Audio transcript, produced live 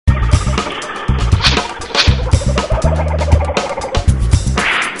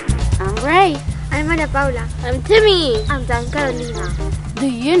Paula. I'm Timmy. I'm Carolina. Do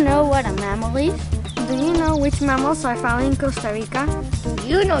you know what a mammal is? Do you know which mammals are found in Costa Rica? Do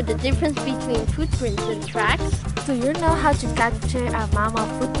you know the difference between footprints and tracks? Do you know how to capture a mammal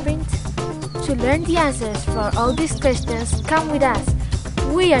footprint? To learn the answers for all these questions, come with us.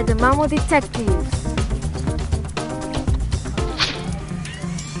 We are the Mammal Detectives.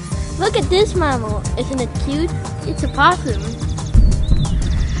 Look at this mammal. Isn't it cute? It's a possum.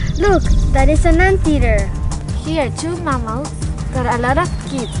 Look, that is an anteater. Here are two mammals that a lot of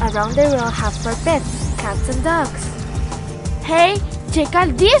kids around the world have for pets, cats and dogs. Hey, check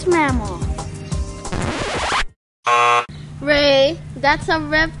out this mammal. Ray, that's a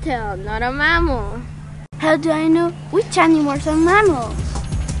reptile, not a mammal. How do I know which animals are mammals?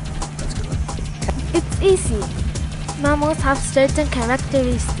 It's easy. Mammals have certain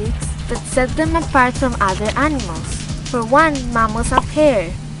characteristics that set them apart from other animals. For one, mammals have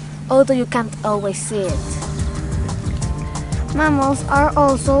hair, although you can't always see it. Mammals are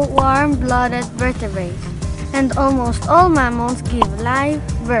also warm-blooded vertebrates, and almost all mammals give live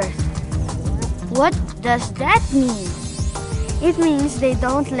birth. What does that mean? It means they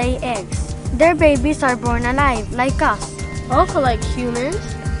don't lay eggs. Their babies are born alive, like us. Also like humans,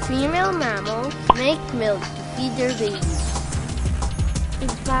 female mammals make milk to feed their babies. In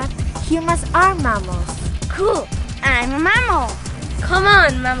fact, humans are mammals. Cool, I'm a mammal. Come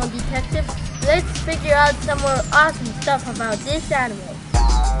on, mammal detective. Let's figure out some more awesome stuff about this animal.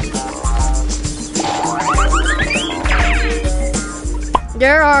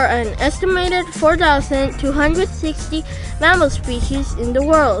 There are an estimated 4,260 mammal species in the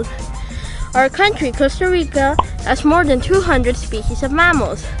world. Our country, Costa Rica, has more than 200 species of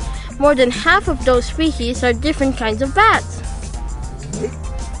mammals. More than half of those species are different kinds of bats.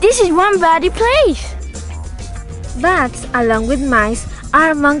 This is one batty place. Bats, along with mice,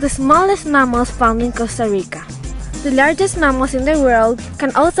 are among the smallest mammals found in Costa Rica. The largest mammals in the world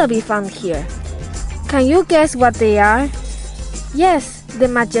can also be found here. Can you guess what they are? Yes, the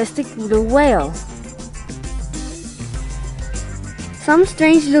majestic blue whale. Some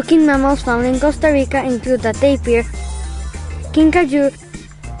strange-looking mammals found in Costa Rica include the tapir, kinkajou,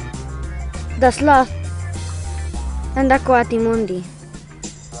 the sloth, and the coatimundi.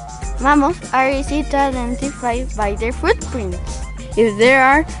 Mammals are easy to identify by their footprints. If there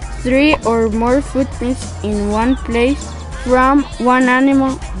are 3 or more footprints in one place from one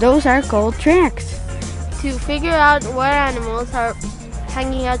animal, those are called tracks. To figure out what animals are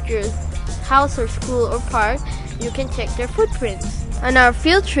hanging at your house or school or park, you can check their footprints. On our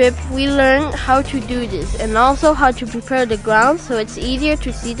field trip, we learned how to do this and also how to prepare the ground so it's easier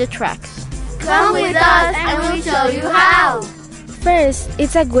to see the tracks. Come with us and we'll show you how. First,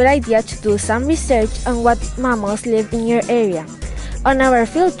 it's a good idea to do some research on what mammals live in your area. On our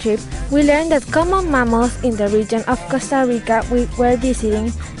field trip, we learned that common mammals in the region of Costa Rica we were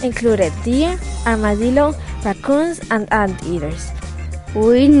visiting included deer, armadillo, raccoons, and anteaters.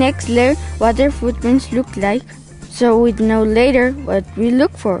 We next learn what their footprints look like, so we know later what we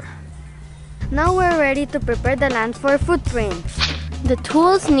look for. Now we're ready to prepare the land for footprints. The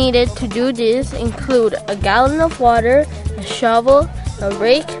tools needed to do this include a gallon of water, a shovel, a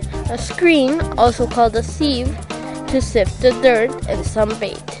rake, a screen, also called a sieve, to sift the dirt, and some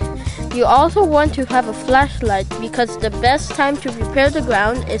bait. You also want to have a flashlight because the best time to prepare the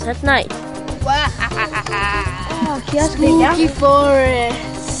ground is at night. Spooky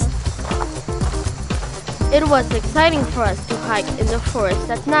forest! It was exciting for us to hike in the forest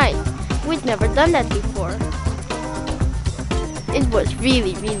at night. We'd never done that before. It was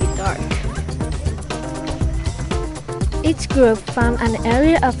really, really dark. Each group found an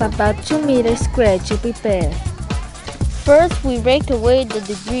area of about 2 meters square to prepare. First, we raked away the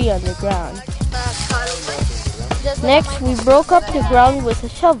debris on the ground. Next, we broke up the ground with a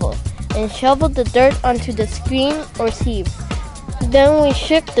shovel and shoveled the dirt onto the screen or sieve. Then we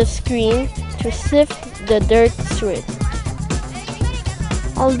shook the screen to sift the dirt through it.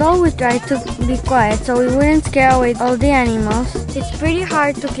 Although we tried to be quiet so we wouldn't scare away all the animals, It's pretty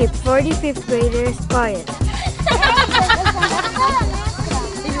hard to keep 45th graders quiet.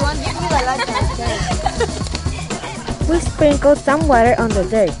 We sprinkled some water on the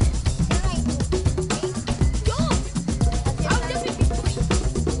dirt.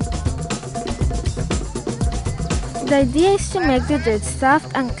 The idea is to make the dirt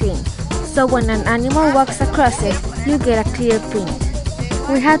soft and clean, so when an animal walks across it, you get a clear print.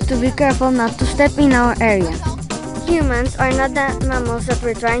 we had to be careful not to step in our area. Humans are not the mammals that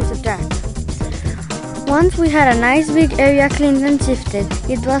we're trying to track. Once we had a nice big area cleaned and sifted,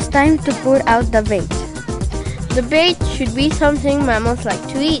 it was time to put out the bait. The bait should be something mammals like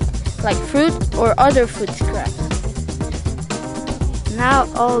to eat. like fruit or other food scraps. Now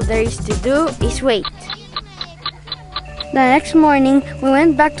all there is to do is wait. The next morning, we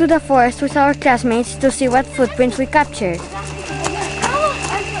went back to the forest with our classmates to see what footprints we captured.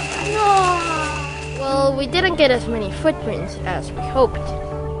 Well, we didn't get as many footprints as we hoped.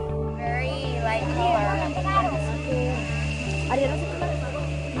 Very light color.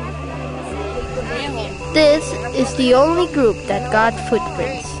 This is the only group that got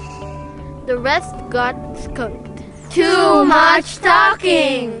footprints. The rest got skunked. Too much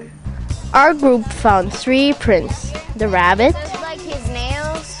talking! Our group found 3 prints: the rabbit, Like his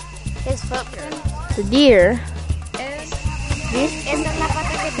nails, his footprint. the deer,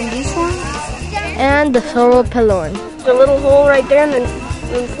 This one? and the sauropelon, The little hole right there and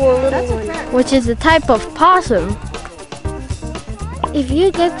then 4 little ones. which is a type of possum. If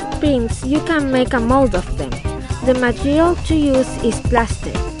you get prints, you can make a mold of them. The material to use is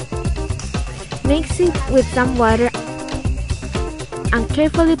plaster. Mix it with some water and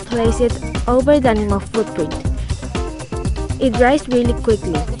carefully place it over the animal footprint. It dries really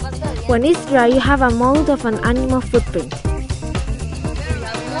quickly. When it's dry, you have a mold of an animal footprint.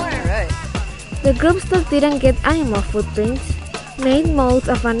 The groups that didn't get animal footprints made molds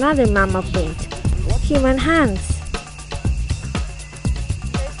of another mammal print, human hands.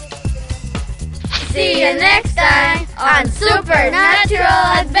 See you next time on Supernatural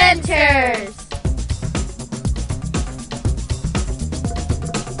Adventures!